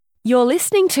You're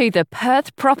listening to the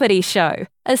Perth Property Show,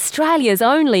 Australia's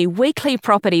only weekly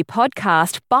property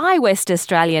podcast by West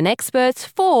Australian experts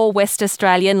for West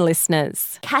Australian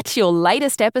listeners. Catch your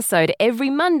latest episode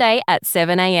every Monday at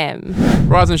 7 a.m.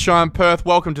 Rise and shine, Perth.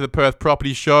 Welcome to the Perth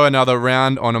Property Show, another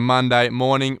round on a Monday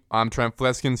morning. I'm Trent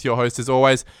Fleskins, your host as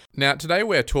always. Now, today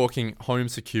we're talking home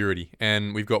security,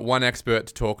 and we've got one expert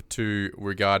to talk to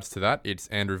regards to that. It's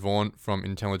Andrew Vaughan from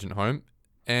Intelligent Home.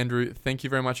 Andrew, thank you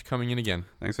very much for coming in again.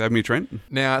 Thanks for having me, Trent.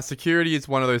 Now, security is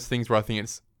one of those things where I think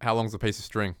it's how long's a piece of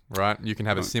string, right? You can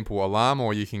have a simple alarm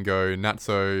or you can go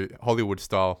nutso Hollywood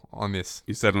style on this.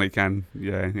 You certainly can.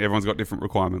 Yeah, everyone's got different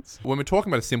requirements. When we're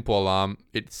talking about a simple alarm,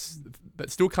 it's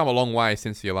still come a long way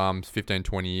since the alarms 15,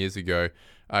 20 years ago.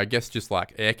 I guess just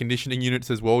like air conditioning units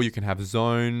as well. You can have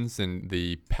zones and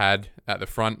the pad at the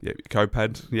front. Yep,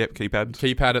 code-pad. Yep, keypad.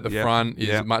 Keypad at the front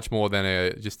is much more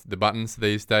than just the buttons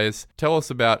these days. Tell us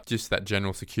about just that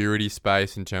general security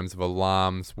space in terms of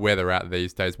alarms, where they're at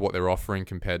these days, what they're offering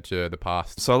compared to the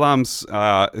past. So alarms,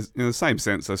 in the same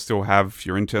sense, they still have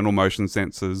your internal motion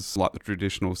sensors like the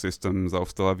traditional systems. They'll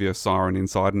still have your siren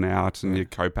inside and out and your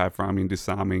code-pad for arming and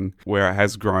disarming. Where it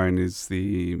has grown is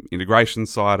the integration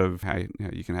side of how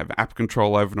you can have app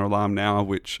control over an alarm now,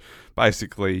 which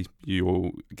basically you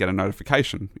will get a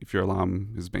notification if your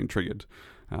alarm has been triggered,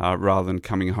 rather than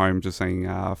coming home to seeing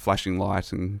a flashing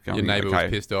light and going, your neighbour was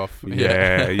pissed off.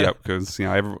 Yeah, because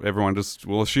everyone just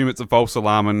will assume it's a false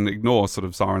alarm and ignore sort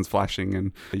of sirens flashing,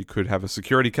 and you could have a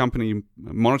security company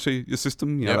monitor your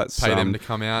system. That's pay them to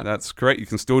come out. That's correct. You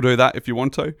can still do that if you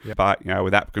want to, but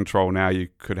with app control now, you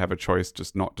could have a choice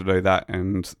just not to do that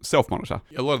and self-monitor.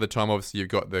 A lot of the time, obviously, you've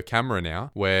got the camera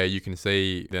now where you can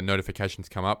see the notifications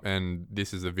come up, and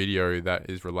this is a video that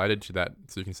is related to that,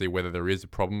 so you can see whether there is a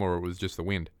problem or it was just the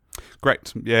wind.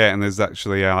 Correct. Yeah, and there's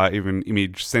actually even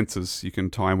image sensors you can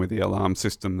tie in with the alarm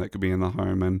system that could be in the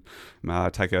home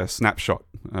and take a snapshot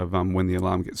of when the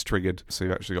alarm gets triggered. So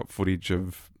you've actually got footage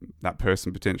of that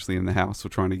person potentially in the house or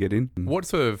trying to get in. What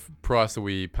sort of price are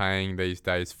we paying these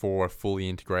days for a fully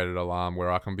integrated alarm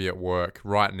where I can be at work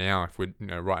right now? If we're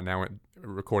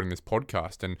recording this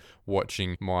podcast and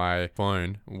watching my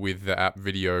phone with the app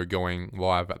video going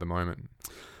live at the moment.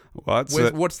 Well,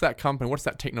 what's that company? What's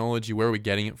that technology? Where are we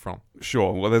getting it from?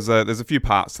 Sure. Well, there's a few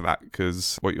parts to that,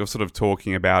 because what you're sort of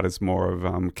talking about is more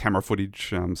of camera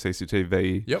footage,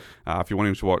 CCTV. Yep. If you're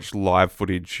wanting to watch live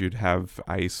footage, you'd have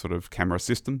a sort of camera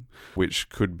system, which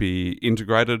could be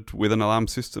integrated with an alarm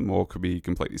system or could be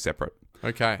completely separate.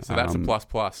 Okay, so that's a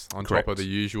plus on correct. top of the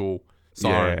usual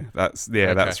siren.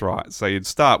 That's right. So you'd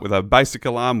start with a basic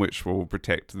alarm, which will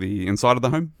protect the inside of the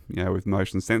home, with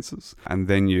motion sensors. And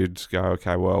then you'd go,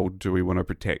 okay, well, do we want to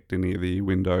protect any of the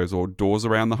windows or doors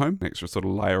around the home? An extra sort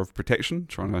of layer of protection,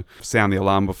 trying to sound the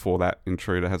alarm before that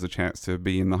intruder has a chance to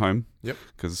be in the home. Yep.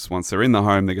 Because once they're in the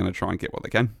home, they're going to try and get what they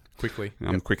can. Quickly.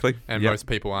 And most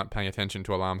people aren't paying attention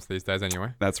to alarms these days anyway.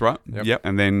 That's right. Yep.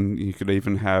 And then you could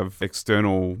even have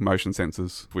external motion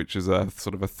sensors, which is a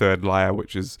sort of a third layer,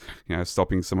 which is,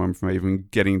 stopping someone from even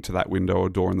getting to that window or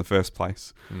door in the first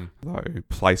place. Though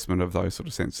placement of those sort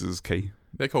of sensors is key.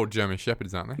 They're called German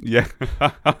Shepherds, aren't they? Yeah.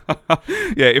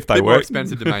 If they work. More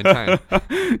expensive to maintain.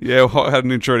 I had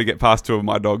an intruder get past two of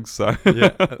my dogs, so. Yeah,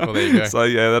 well, there you go. So,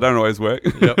 they don't always work.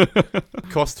 Yep.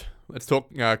 Cost. Let's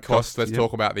talk cost. Let's yep.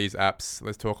 talk about these apps.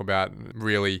 Let's talk about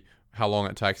really how long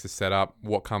it takes to set up,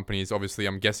 what companies. Obviously,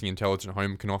 I'm guessing Intelligent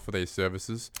Home can offer these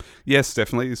services. Yes,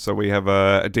 definitely. So we have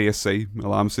a DSC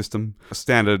alarm system. A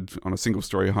standard on a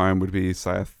single-story home would be,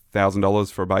 say, $1,000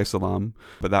 for a base alarm,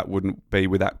 but that wouldn't be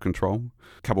with app control.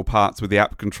 A couple parts with the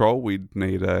app control, we'd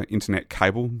need an internet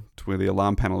cable to where the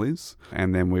alarm panel is,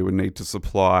 and then we would need to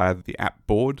supply the app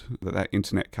board that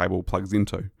internet cable plugs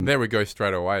into. There we go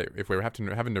straight away. If we're having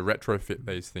to retrofit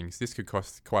these things, this could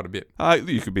cost quite a bit.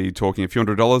 You could be talking a few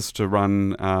 $100s to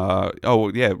run,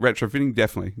 retrofitting,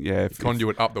 definitely. Yeah,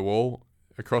 conduit up the wall,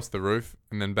 across the roof,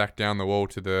 and then back down the wall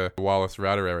to the wireless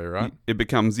router area, right? It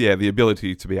becomes, the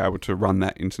ability to be able to run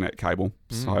that internet cable.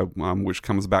 So, which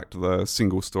comes back to the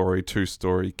single story, two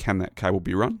story, can that cable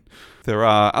be run? There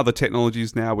are other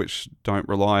technologies now which don't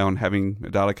rely on having a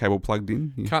data cable plugged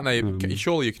in. Can't they?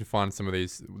 Surely you can find some of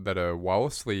these that are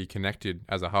wirelessly connected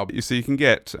as a hub. So you can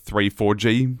get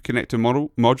 3-4G connector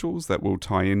modules that will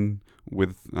tie in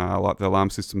with like the alarm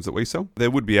systems that we sell.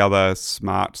 There would be other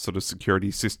smart sort of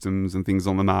security systems and things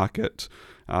on the market,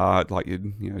 like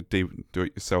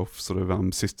do-it-yourself sort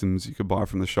of systems you could buy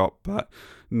from the shop, but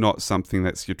not something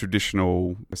that's your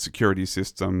traditional security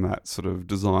system that's sort of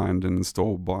designed and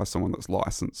installed by someone that's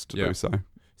licensed to do so.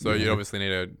 So you obviously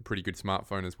need a pretty good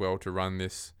smartphone as well to run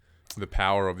this the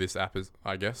power of this app is,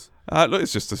 I guess? Look,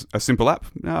 it's just a simple app.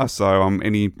 So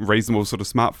any reasonable sort of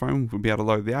smartphone would be able to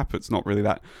load the app. It's not really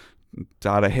that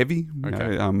data heavy.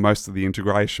 Okay. Most of the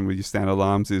integration with your standard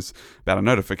alarms is about a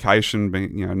notification,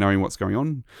 knowing what's going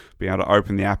on, being able to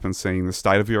open the app and seeing the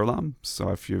state of your alarm.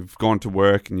 So if you've gone to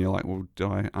work and you're like, well, do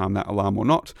I arm that alarm or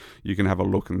not? You can have a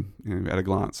look and at a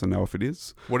glance and know if it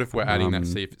is. What if we're adding that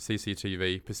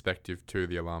CCTV perspective to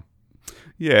the alarm?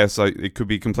 Yeah, so it could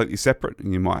be completely separate.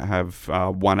 You might have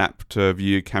one app to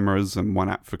view cameras and one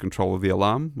app for control of the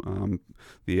alarm.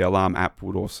 The alarm app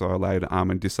would also allow you to arm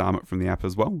and disarm it from the app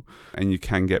as well. And you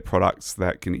can get products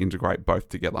that can integrate both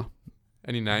together.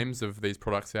 Any names of these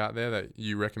products out there that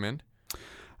you recommend?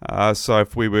 So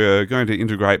if we were going to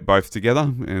integrate both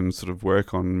together and sort of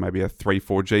work on maybe a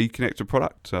 3-4G connected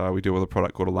product, we deal with a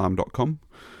product called alarm.com,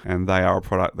 and they are a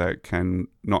product that can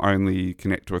not only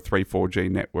connect to a 3-4G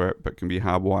network but can be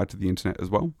hardwired to the internet as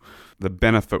well. The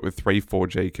benefit with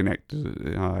 3-4G connect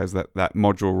is that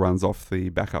module runs off the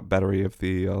backup battery of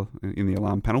the in the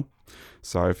alarm panel.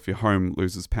 So if your home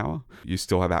loses power, you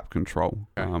still have app control.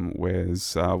 Okay.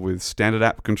 Whereas with standard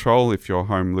app control, if your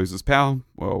home loses power,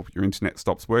 well, your internet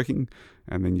stops working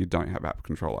and then you don't have app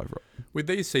control over it. With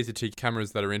these CCTV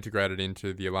cameras that are integrated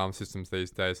into the alarm systems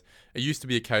these days, it used to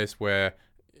be a case where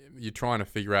you're trying to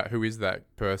figure out who is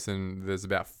that person. There's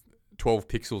about 12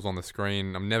 pixels on the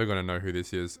screen. I'm never going to know who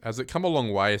this is. Has it come a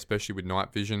long way, especially with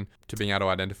night vision, to being able to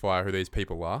identify who these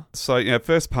people are? So,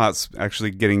 first part's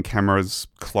actually getting cameras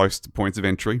close to points of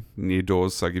entry, near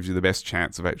doors, so it gives you the best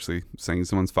chance of actually seeing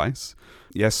someone's face.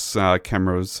 Yes,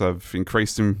 cameras have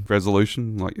increased in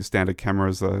resolution. Like your standard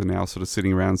cameras are now sort of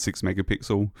sitting around 6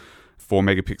 megapixel. 4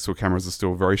 megapixel cameras are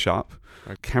still very sharp.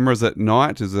 Okay. Cameras at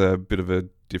night is a bit of a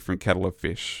different kettle of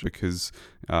fish because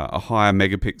a higher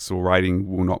megapixel rating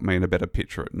will not mean a better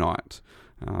picture at night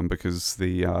because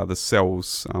the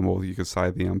cells, or you could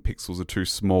say the pixels are too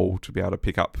small to be able to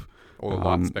pick up All the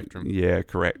light spectrum. Yeah,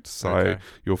 correct. So Okay.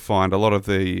 You'll find a lot of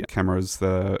the cameras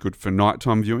that are good for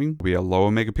nighttime viewing will be a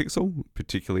lower megapixel,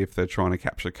 particularly if they're trying to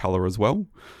capture color as well.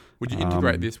 Would you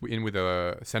integrate this in with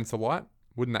a sensor light?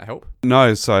 Wouldn't that help?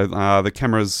 No, so the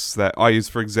cameras that I use,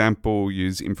 for example,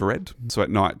 use infrared. So at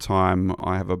night time,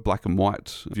 I have a black and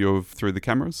white view through the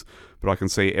cameras, but I can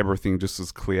see everything just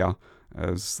as clear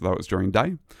as though it's during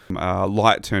day.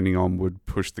 Light turning on would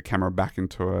push the camera back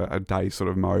into a day sort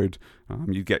of mode.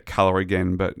 You'd get color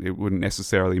again, but it wouldn't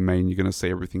necessarily mean you're going to see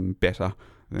everything better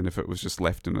than if it was just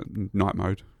left in a night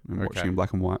mode and watching in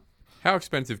black and white. How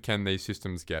expensive can these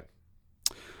systems get?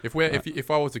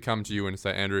 If I was to come to you and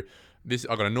say, Andrew,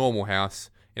 I've got a normal house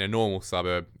in a normal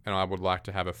suburb, and I would like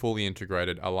to have a fully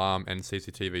integrated alarm and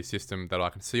CCTV system that I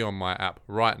can see on my app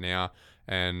right now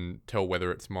and tell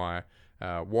whether it's my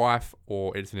wife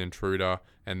or it's an intruder,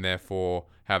 and therefore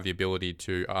have the ability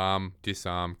to arm,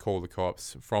 disarm, call the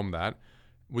cops from that.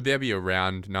 Would there be a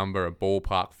round number, a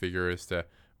ballpark figure as to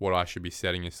what I should be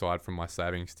setting aside from my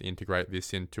savings to integrate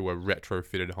this into a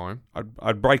retrofitted home?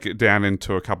 I'd break it down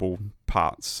into a couple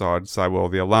parts. So I'd say, well,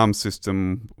 the alarm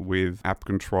system with app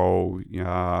control,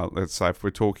 let's say if we're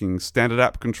talking standard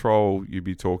app control, you'd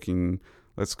be talking,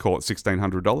 let's call it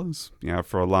 $1,600,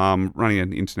 for alarm, running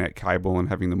an internet cable and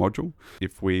having the module.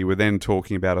 If we were then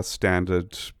talking about a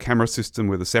standard camera system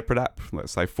with a separate app,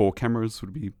 let's say 4 cameras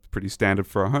would be pretty standard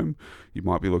for a home, you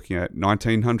might be looking at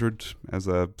 $1,900 as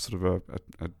a sort of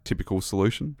a typical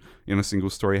solution in a single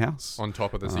story house. On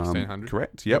top of the 1,600?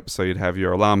 Correct, yep. So you'd have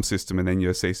your alarm system and then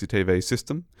your CCTV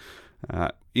system.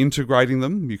 Integrating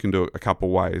them, you can do it a couple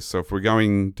ways. So if we're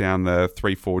going down the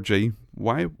 3-4G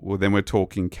way, well, then we're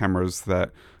talking cameras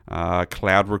that are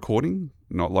cloud recording,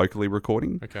 not locally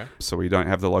recording. Okay. So we don't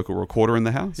have the local recorder in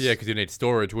the house. Yeah, because you need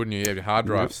storage, wouldn't you? You have your hard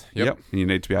drives. Yep. And you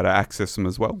need to be able to access them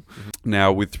as well. Mm-hmm.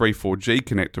 Now, with 3-4G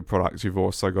connected products, you've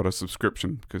also got a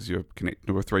subscription because you're connected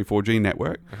to a 3-4G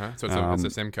network. So it's a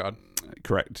SIM card.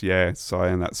 Correct, yeah. So,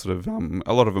 and that's sort of,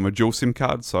 a lot of them are dual SIM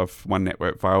cards. So if one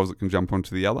network fails, it can jump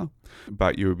onto the other.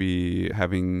 But you'll be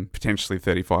having potentially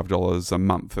 $35 a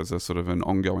month as a sort of an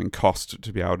ongoing cost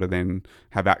to be able to then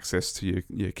have access to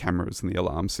your cameras and the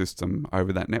alarm system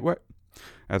over that network,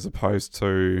 as opposed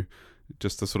to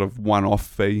just a sort of one-off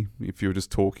fee if you were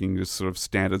just talking just sort of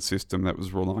standard system that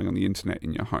was relying on the internet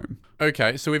in your home.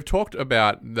 Okay, so we've talked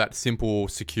about that simple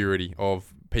security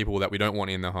of people that we don't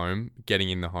want in the home getting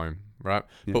in the home, right?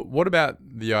 Yeah. But what about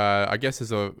the, I guess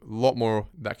there's a lot more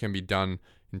that can be done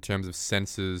in terms of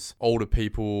sensors, older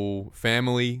people,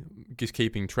 family, just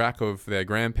keeping track of their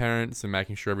grandparents and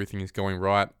making sure everything is going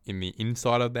right in the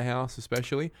inside of the house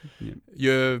especially. Yeah.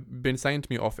 You've been saying to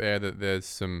me off air that there's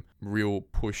some real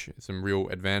push, some real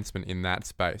advancement in that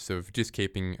space of just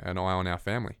keeping an eye on our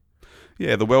family.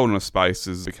 Yeah, the wellness space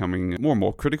is becoming more and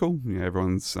more critical.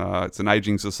 Everyone's it's an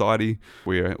aging society.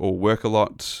 We all work a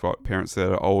lot. Got parents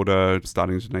that are older,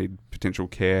 starting to need potential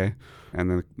care. And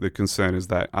then the concern is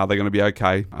that, are they going to be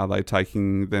okay? Are they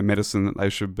taking their medicine that they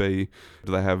should be?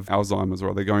 Do they have Alzheimer's, or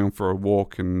are they going on for a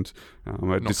walk and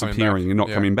are disappearing and not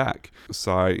coming back?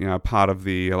 So, part of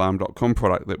the alarm.com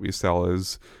product that we sell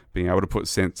is being able to put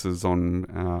sensors on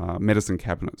medicine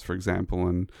cabinets, for example,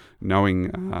 and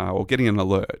knowing or getting an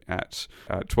alert at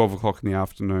 12 o'clock in the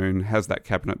afternoon, has that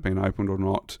cabinet been opened or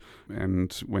not,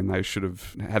 and when they should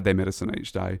have had their medicine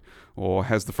each day, or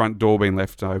has the front door been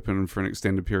left open for an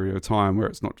extended period of time where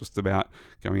it's not just about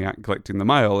going out and collecting the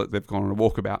mail, that they've gone on a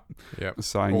walkabout. Yeah,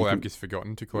 so they've just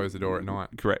forgotten to close the door at night.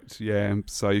 Correct, yeah.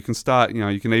 So you can start,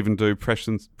 you can even do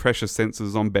pressure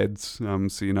sensors on beds,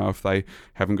 so if they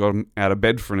haven't got them out of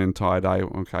bed for an entire day,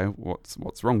 okay,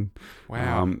 what's wrong?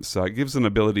 Wow. So it gives an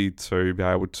ability to be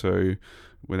able to,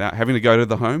 without having to go to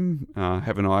the home,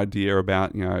 have an idea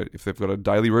about, if they've got a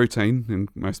daily routine, and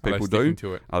most people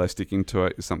do. Are they sticking to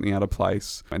it? Is something out of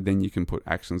place? And then you can put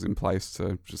actions in place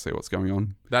to just see what's going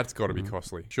on. That's got to be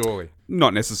costly, surely.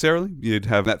 Not necessarily. You'd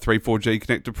have that 3-4G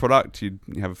connected product. You'd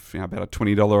have about a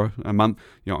 $20 a month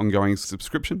ongoing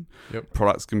subscription. Yep.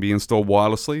 Products can be installed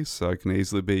wirelessly, so it can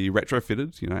easily be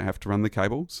retrofitted. You don't have to run the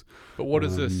cables. But what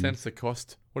does a sensor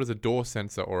cost? What does a door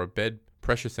sensor or a bed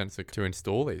pressure sensor to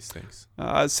install these things?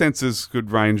 Sensors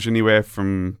could range anywhere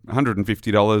from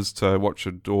 $150 to watch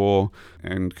a door,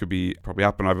 and could be probably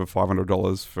up and over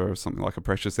 $500 for something like a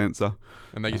pressure sensor.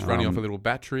 And they just running off a little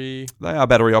battery? They are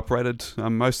battery operated,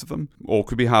 most of them, or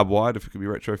could be hardwired if it could be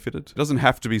retrofitted. It doesn't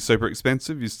have to be super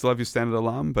expensive. You still have your standard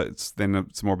alarm, but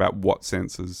it's more about what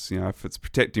sensors. If it's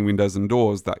protecting windows and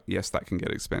doors, that can get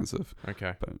expensive.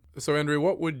 Okay. So Andrew,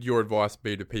 what would your advice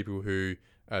be to people who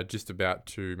just about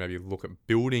to maybe look at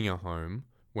building a home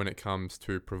when it comes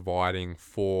to providing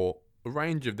for a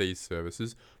range of these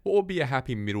services? What would be a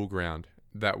happy middle ground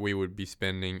that we would be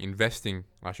investing,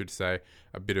 I should say,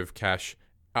 a bit of cash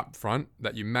up front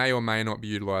that you may or may not be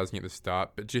utilising at the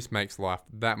start, but just makes life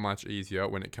that much easier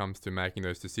when it comes to making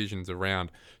those decisions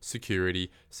around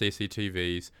security,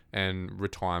 CCTVs, and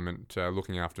retirement,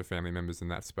 looking after family members in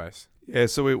that space? Yeah,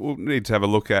 so we will need to have a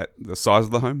look at the size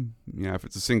of the home. If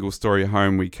it's a single-story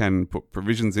home, we can put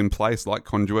provisions in place like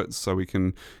conduits, so we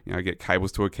can, get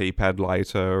cables to a keypad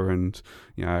later, and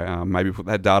maybe put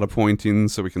that data point in,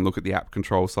 so we can look at the app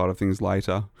control side of things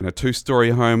later. In a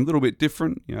 2-story home, a little bit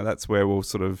different. That's where we'll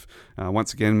sort of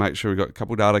once again make sure we've got a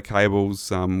couple data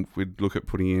cables. We'd look at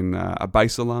putting in a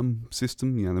base alarm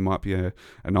system. There might be a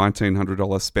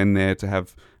 $1,900 spend there to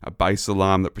have a base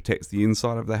alarm that protects the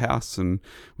inside of the house, and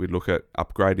we'd look at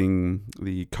upgrading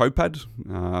the copad,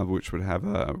 which would have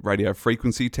a radio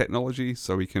frequency technology,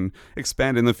 so we can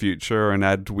expand in the future and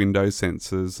add window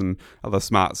sensors and other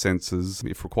smart sensors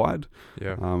if required.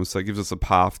 Yeah. So it gives us a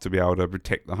path to be able to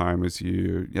protect the home as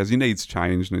your needs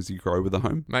change and as you grow with the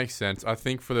home. Makes sense. I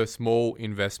think for the small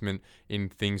investment in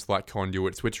things like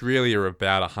conduits, which really are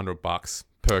about $100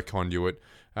 per conduit,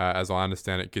 as I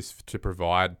understand it, just to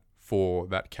provide for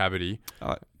that cavity.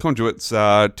 Conduits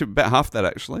to about half that,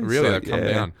 actually. Really? So, they've come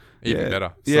down. Even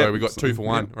better. So Yeah. we got 2 for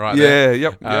 1 right there.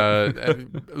 there.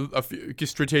 Yep.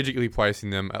 Just strategically placing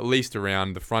them at least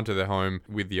around the front of the home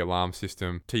with the alarm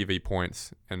system, TV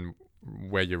points, and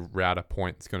where your router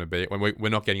point is going to be. We're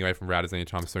not getting away from routers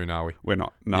anytime soon, are we? We're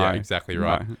not. No. Yeah, exactly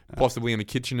right. No. Possibly in the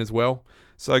kitchen as well.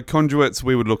 So conduits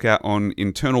we would look at on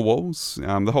internal walls.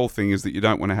 The whole thing is that you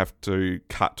don't want to have to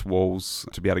cut walls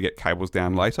to be able to get cables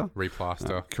down later.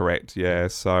 Replaster. Correct, yeah.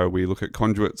 So we look at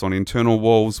conduits on internal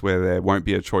walls where there won't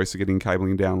be a choice of getting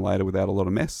cabling down later without a lot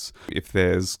of mess. If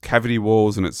there's cavity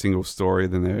walls and it's single story,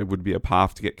 then there would be a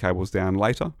path to get cables down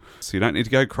later. So you don't need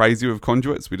to go crazy with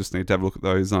conduits. We just need to have a look at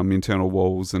those internal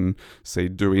walls and see,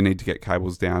 do we need to get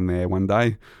cables down there one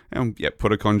day? And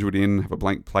put a conduit in, have a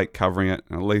blank plate covering it,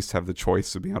 and at least have the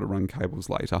choice to be able to run cables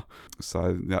later.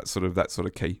 So that's sort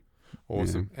of key.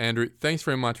 Awesome. Yeah. Andrew, thanks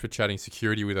very much for chatting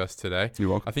security with us today. You're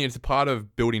welcome. I think it's a part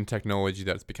of building technology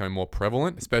that's becoming more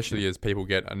prevalent, especially as people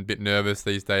get a bit nervous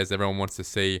these days. Everyone wants to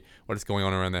see what is going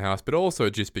on around their house, but also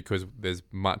just because there's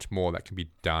much more that can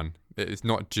be done. It's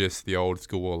not just the old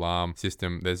school alarm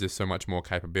system. There's just so much more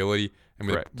capability.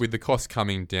 And with the costs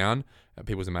coming down,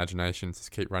 people's imaginations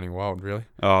just keep running wild, really.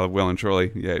 Oh, well and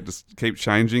truly. Yeah, just keep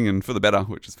changing and for the better,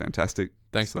 which is fantastic.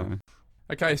 Thanks, man.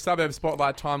 Okay, Suburb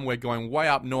Spotlight time. We're going way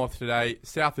up north today.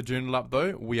 South of Joondalup,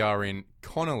 though, we are in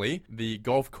Connolly, the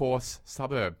golf course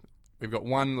suburb. We've got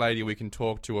one lady we can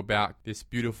talk to about this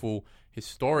beautiful,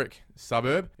 historic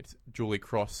suburb. It's Julie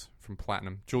Cross from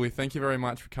Platinum. Julie, thank you very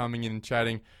much for coming in and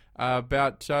chatting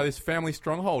about this family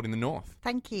stronghold in the north.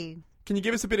 Thank you. Can you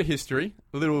give us a bit of history,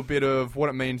 a little bit of what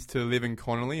it means to live in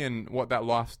Connolly and what that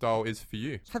lifestyle is for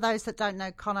you? For those that don't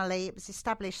know Connolly, it was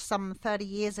established some 30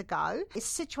 years ago. It's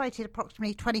situated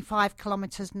approximately 25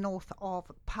 kilometres north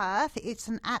of Perth. It's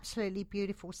an absolutely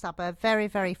beautiful suburb, very,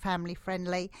 very family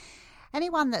friendly.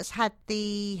 Anyone that's had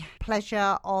the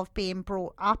pleasure of being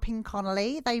brought up in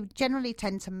Connolly, they generally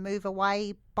tend to move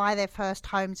away, buy their first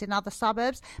homes in other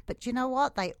suburbs. But do you know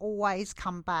what? They always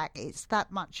come back. It's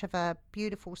that much of a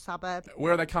beautiful suburb.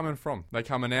 Where are they coming from? They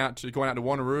coming out going out to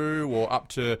Wanneroo or up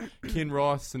to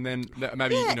Kinross, and then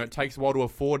maybe it takes a while to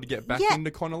afford to get back into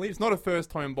Connolly. It's not a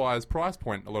first home buyer's price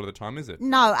point a lot of the time, is it?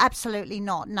 No, absolutely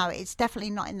not. No, it's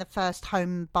definitely not in the first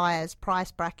home buyer's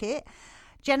price bracket.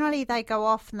 Generally, they go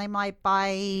off and they might buy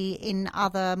in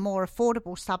other more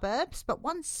affordable suburbs. But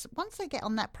once they get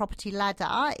on that property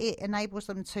ladder, it enables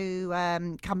them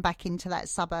to come back into that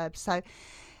suburb. So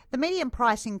the median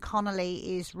price in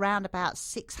Connolly is round about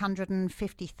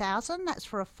 $650,000. That's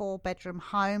for a 4-bedroom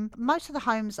home. Most of the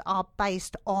homes are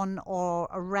based on or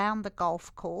around the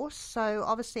golf course. So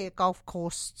obviously a golf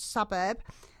course suburb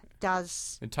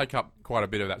does... It'd take up quite a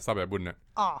bit of that suburb, wouldn't it?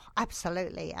 Oh,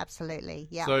 absolutely, absolutely,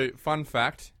 yeah. So, fun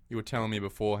fact, you were telling me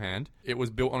beforehand, it was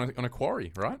built on a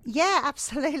quarry, right? Yeah,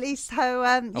 absolutely. So,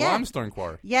 a limestone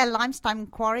quarry? Yeah, limestone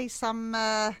quarry,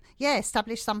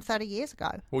 established some 30 years ago.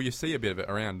 Well, you see a bit of it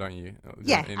around, don't you?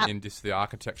 Yeah. In just the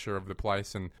architecture of the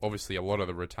place and obviously a lot of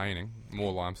the retaining,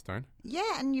 more limestone.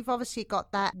 Yeah, and you've obviously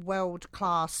got that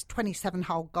world-class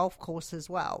 27-hole golf course as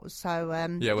well. So,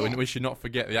 we should not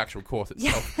forget the actual course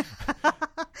itself.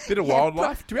 Bit of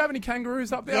wildlife. Do we have any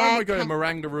kangaroos up there? Yeah, We go to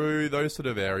Marangaroo, those sort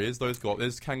of areas. There's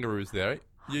kangaroos there.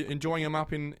 You enjoying them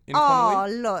up in Oh,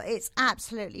 Connolly? look, it's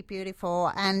absolutely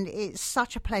beautiful, and it's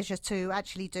such a pleasure to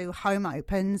actually do home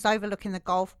opens overlooking the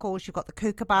golf course. You've got the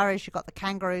kookaburras, you've got the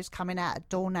kangaroos coming out at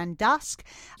dawn and dusk.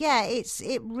 Yeah,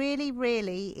 it really,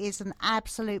 really is an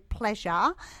absolute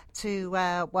pleasure to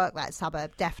work that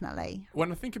suburb, definitely.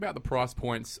 When I think about the price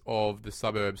points of the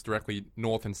suburbs directly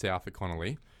north and south of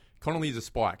Connolly is a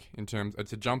spike in terms,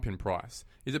 it's a jump in price.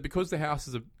 Is it because the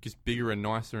houses are just bigger and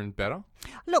nicer and better?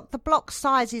 Look, the block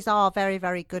sizes are very,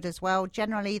 very good as well.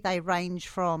 Generally, they range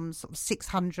from sort of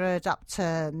 600 up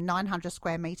to 900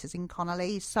 square metres in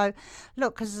Connolly. So,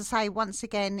 look, as I say, once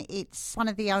again, it's one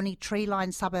of the only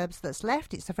tree-lined suburbs that's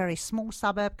left. It's a very small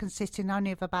suburb consisting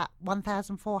only of about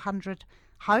 1,400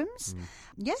 homes.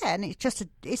 Yeah, and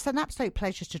it's an absolute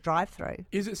pleasure to drive through.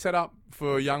 Is it set up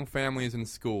for young families and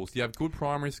schools? Do you have good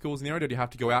primary schools in the area, or do you have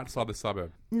to go outside the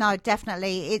suburb? No,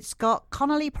 definitely. It's got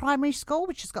Connolly Primary School,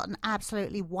 which has got an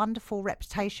absolutely wonderful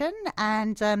reputation,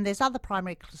 and there's other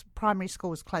primary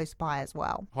schools close by as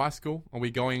well. High school? Are we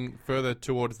going further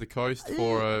towards the coast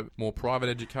for a more private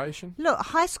education? Look,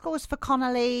 high schools for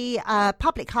Connolly,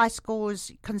 public high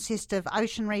schools consist of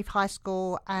Ocean Reef High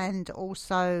School and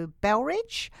also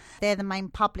Belridge. They're the main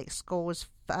public schools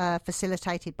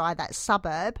facilitated by that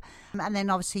suburb. And then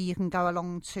obviously you can go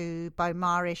along to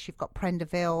Beaumaris, you've got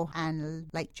Prenderville and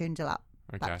Lake Joondalup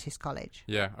Baptist College.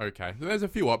 Yeah, okay. So there's a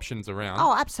few options around.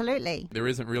 Oh, absolutely. There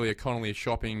isn't really a Connolly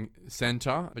shopping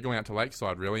centre. They're going out to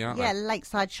Lakeside, really, aren't they? Yeah,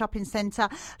 Lakeside Shopping Centre.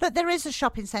 Look, there is a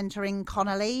shopping centre in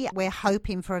Connolly. We're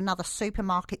hoping for another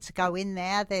supermarket to go in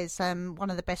there. There's one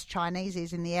of the best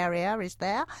Chineses in the area is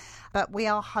there. But we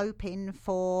are hoping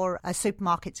for a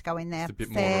supermarket to go in there. It's a bit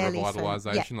more of a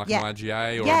revitalisation, like an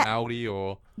IGA or an Aldi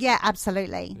or... Yeah,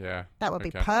 absolutely. Yeah. That would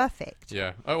be perfect.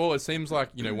 Yeah. Oh, well, it seems like,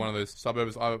 one of those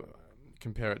suburbs...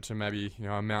 compare it to maybe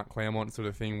a Mount Claremont sort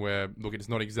of thing where, look, it's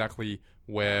not exactly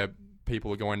where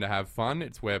people are going to have fun.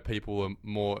 It's where people are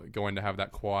more going to have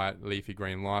that quiet, leafy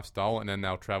green lifestyle, and then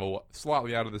they'll travel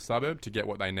slightly out of the suburb to get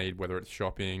what they need, whether it's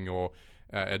shopping or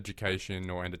education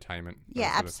or entertainment.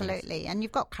 Yeah, absolutely. And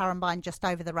you've got Currumbine just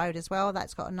over the road as well.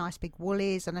 That's got a nice big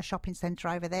Woolies and a shopping centre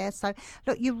over there. So,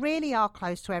 look, you really are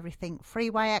close to everything.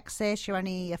 Freeway access, you're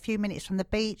only a few minutes from the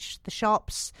beach, the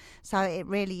shops. So it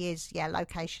really is,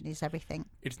 location is everything.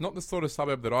 It's not the sort of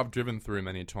suburb that I've driven through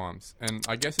many times. And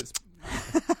I guess it's...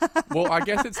 well, I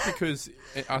guess it's because,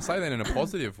 I say that in a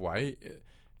positive way,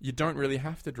 you don't really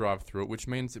have to drive through it, which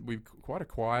means that we've quite a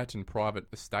quiet and private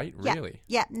estate, really.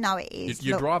 Yeah, no, it is.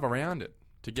 You drive around it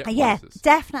to get places. Yeah,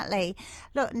 definitely.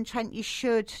 Look, and Trent, you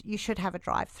should have a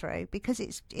drive through because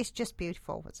it's just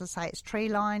beautiful. As I say, it's tree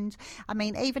lined. I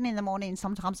mean, even in the morning,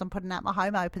 sometimes I'm putting out my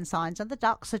home open signs, and the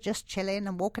ducks are just chilling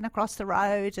and walking across the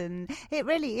road, and it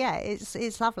really,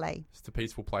 it's lovely. It's a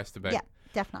peaceful place to be. Yeah,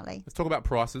 definitely. Let's talk about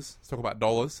prices. Let's talk about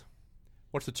dollars.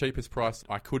 What's the cheapest price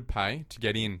I could pay to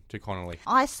get in to Connolly?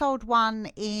 I sold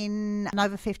one in an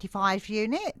over 55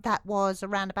 unit that was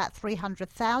around about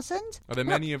 300,000. Are there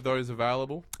many of those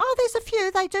available? Oh, there's a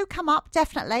few. They do come up,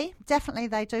 definitely. Definitely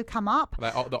they do come up.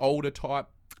 Are they the older type?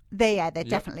 They're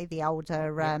definitely the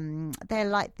older. They're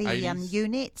like the 80s?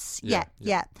 Units.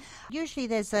 Yeah. Usually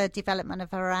there's a development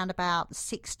of around about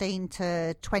 16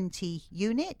 to 20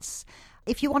 units.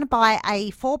 If you want to buy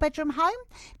a 4-bedroom home,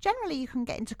 generally you can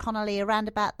get into Connolly around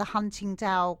about the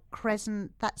Huntingdale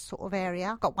Crescent, that sort of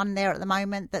area. Got one there at the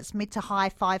moment that's mid to high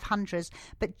 500s.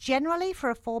 But generally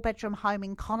for a 4-bedroom home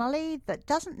in Connolly that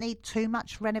doesn't need too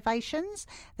much renovations,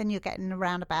 then you're getting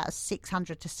around about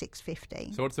 600 to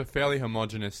 650. So it's a fairly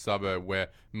homogenous suburb where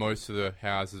most of the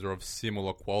houses are of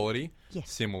similar quality,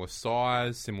 Yes. similar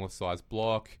size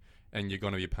block, and you're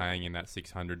going to be paying in that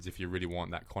 600s if you really want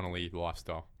that Connolly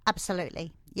lifestyle.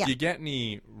 Absolutely. Yeah. Do you get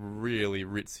any really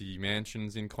ritzy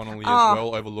mansions in Connolly Oh. as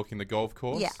well, overlooking the golf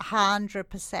course? Yeah,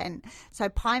 100%. So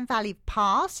Pine Valley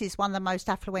Pass is one of the most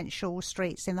affluential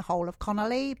streets in the whole of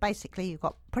Connolly. Basically, you've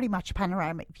got pretty much a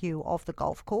panoramic view of the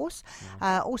golf course.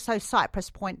 Also, Cypress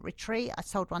Point Retreat. I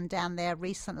sold one down there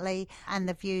recently, and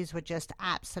the views were just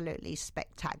absolutely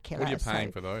spectacular. What are you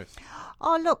paying for those?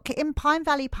 Oh, look, in Pine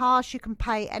Valley Pass, you can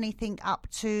pay anything up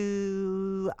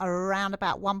to around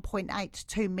about 1.8 to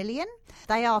 2 million.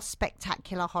 They are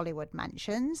spectacular Hollywood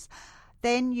mansions.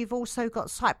 Then you've also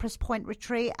got Cypress Point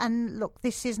Retreat. And look,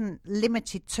 this isn't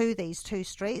limited to these two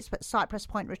streets, but Cypress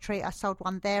Point Retreat, I sold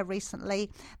one there recently.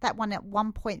 That one at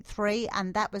 1.3,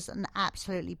 and that was an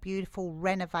absolutely beautiful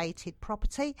renovated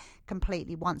property,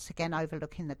 completely, once again,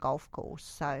 overlooking the golf course.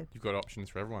 So You've got options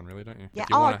for everyone, really, don't you? Yeah. If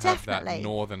you want to have Definitely. that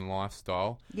northern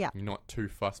lifestyle, Yeah. you're not too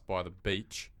fussed by the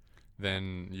beach,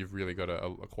 then you've really got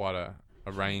quite a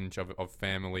range of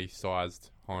family-sized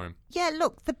home. yeah,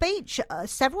 look, the beach,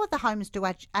 several of the homes do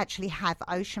actually have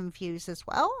ocean views as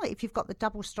well. If you've got the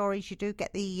double stories, you do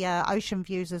get the ocean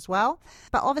views as well.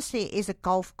 But obviously it is a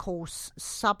golf course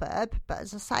suburb. But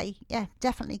as I say, yeah,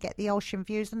 definitely get the ocean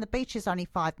views. And the beach is only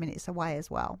 5 minutes away as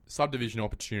well. Subdivision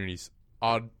opportunities.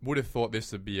 I would have thought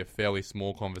this would be a fairly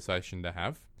small conversation to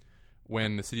have.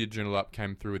 When the City of Joondalup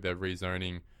came through with their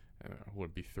rezoning, would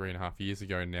it be 3.5 years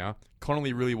ago now,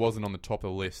 Connolly really wasn't on the top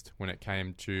of the list when it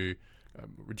came to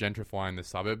gentrifying the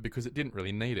suburb because it didn't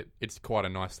really need it. It's quite a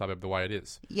nice suburb the way it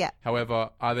is. Yeah. However,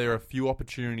 are there a few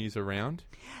opportunities around?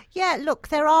 Yeah, look,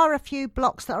 there are a few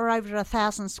blocks that are over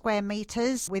 1,000 square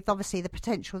metres with obviously the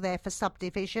potential there for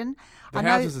subdivision. The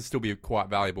houses would still be quite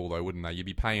valuable though, wouldn't they? You'd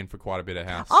be paying for quite a bit of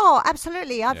house. Oh,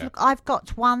 absolutely. I've got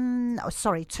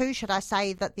two, should I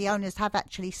say, that the owners have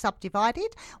actually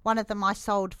subdivided. One of them I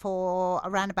sold for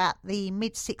around about the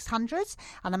mid 600s,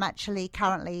 and I'm actually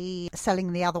currently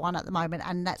selling the other one at the moment,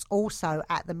 and that's also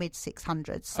at the mid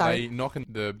 600s. So Are they knocking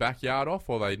the backyard off,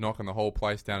 or are they knocking the whole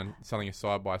place down and selling a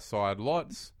side-by-side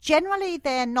lots? generally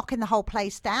they're knocking the whole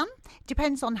place down.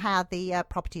 Depends on how the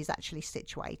property is actually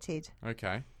situated.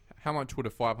 Okay. How much would a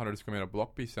 500 square metre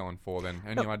block be selling for then?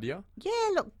 Any idea? Yeah,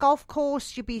 look, golf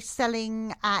course you'd be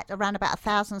selling at around about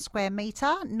 1,000 square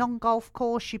metre. Non-golf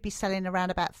course you'd be selling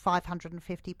around about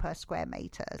 550 per square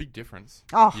metre. Big difference.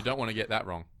 Oh. You don't want to get that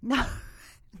wrong. No.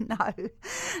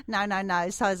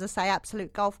 So as I say,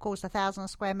 absolute golf course 1,000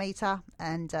 square metre,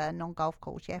 and non-golf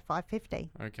course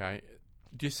 550. Okay.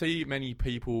 Do you see many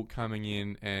people coming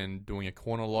in and doing a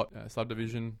corner lot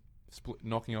subdivision,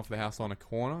 knocking off the house on a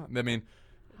corner? I mean,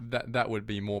 that would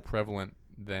be more prevalent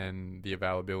than the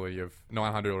availability of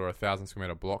 900 or 1,000 square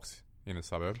metre blocks in a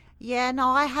suburb. Yeah, no,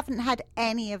 I haven't had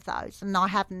any of those, and I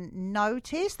haven't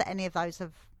noticed that any of those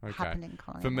have happened in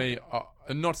Connolly. For me,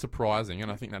 not surprising, and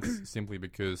I think that's simply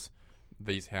because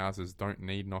these houses don't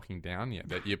need knocking down yet.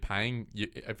 That you're paying,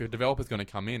 if a developer's going to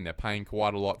come in, they're paying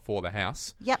quite a lot for the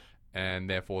house. Yep. And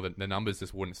therefore the numbers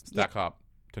just wouldn't stack up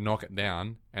to knock it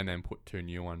down and then put two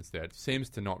new ones there. It seems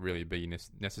to not really be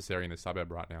necessary in the suburb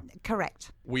right now.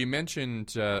 Correct. We mentioned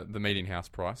the median house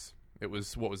price. It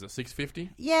was, what was it, $650?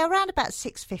 Yeah, around about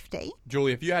 $650.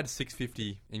 Julie, if you had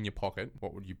 $650 in your pocket,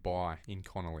 what would you buy in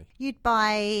Connolly? You'd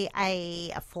buy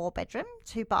a 4-bedroom,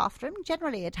 2-bathroom.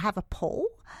 Generally, it'd have a pool.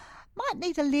 Might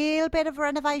need a little bit of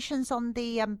renovations on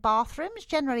the bathrooms.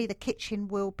 Generally, the kitchen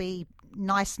will be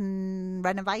nice and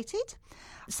renovated.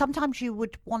 Sometimes you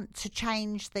would want to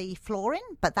change the flooring,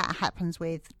 but that happens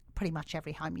with pretty much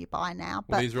every home you buy now.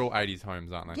 Well, these are all 80s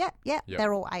homes, aren't they? Yep.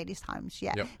 They're all 80s homes,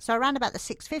 Yep. So around about the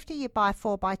 $650, you buy a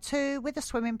 4x2 with a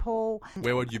swimming pool.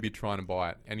 Where would you be trying to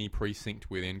buy it? Any precinct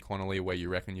within Connolly where you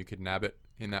reckon you could nab it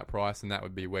in that price, and that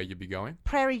would be where you'd be going?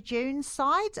 Prairie Dunes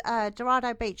side,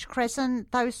 Dorado Beach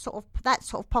Crescent, that sort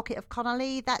of pocket of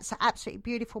Connolly, that's an absolutely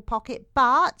beautiful pocket.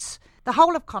 But the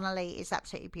whole of Connolly is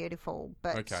absolutely beautiful.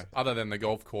 But Okay. Other than the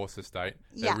golf course estate,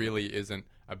 there really isn't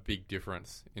a big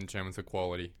difference in terms of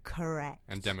quality. Correct.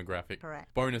 And demographic.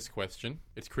 Correct. Bonus question.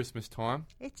 It's Christmas time.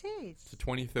 It is. It's the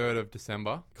 23rd of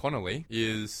December. Connolly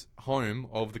is home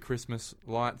of the Christmas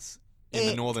lights in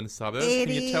the northern suburbs. Can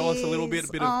you tell us a little bit,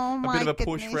 a bit of a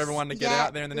push for everyone to get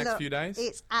out there in the next few days?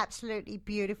 It's absolutely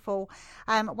beautiful.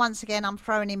 Once again, I'm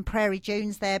throwing in Prairie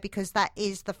Dunes there because that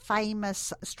is the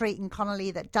famous street in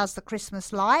Connolly that does the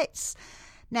Christmas lights.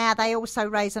 Now, they also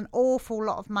raise an awful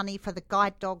lot of money for the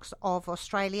guide dogs of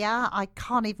Australia. I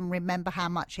can't even remember how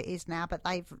much it is now, but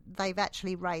they've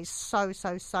actually raised so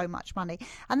much money.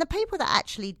 And the people that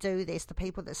actually do this, the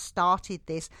people that started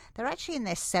this, they're actually in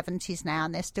their 70s now,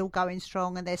 and they're still going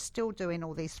strong, and they're still doing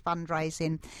all this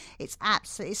fundraising. It's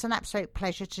an absolute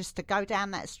pleasure just to go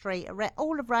down that street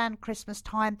all around Christmas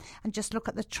time and just look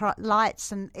at the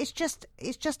lights, and it's just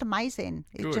amazing.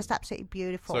 It's Good. just absolutely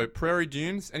beautiful. So Prairie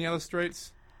Dunes, any other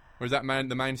streets? Or is that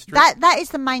the main street? That is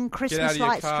the main Christmas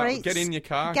light street. Get in your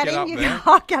car. Get out in there. your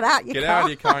car. Get out your Get car. out of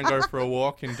your car and go for a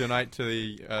walk and donate to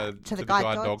the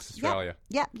Guide Dogs Australia.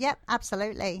 Yep,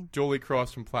 absolutely. Julie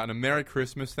Cross from Platinum. Merry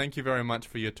Christmas. Thank you very much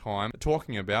for your time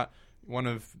talking about one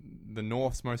of the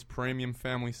North's most premium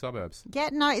family suburbs. Yeah,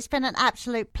 no, it's been an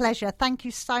absolute pleasure. Thank you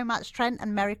so much, Trent,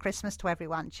 and Merry Christmas to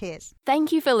everyone. Cheers.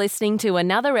 Thank you for listening to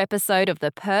another episode of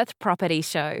the Perth Property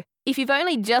Show. If you've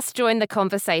only just joined the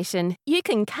conversation, you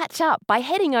can catch up by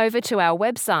heading over to our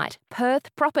website,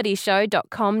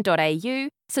 perthpropertyshow.com.au,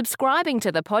 subscribing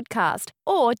to the podcast,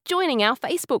 or joining our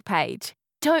Facebook page.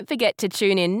 Don't forget to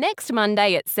tune in next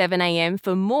Monday at 7 a.m.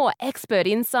 for more expert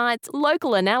insights,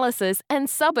 local analysis, and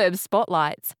suburb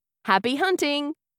spotlights. Happy hunting!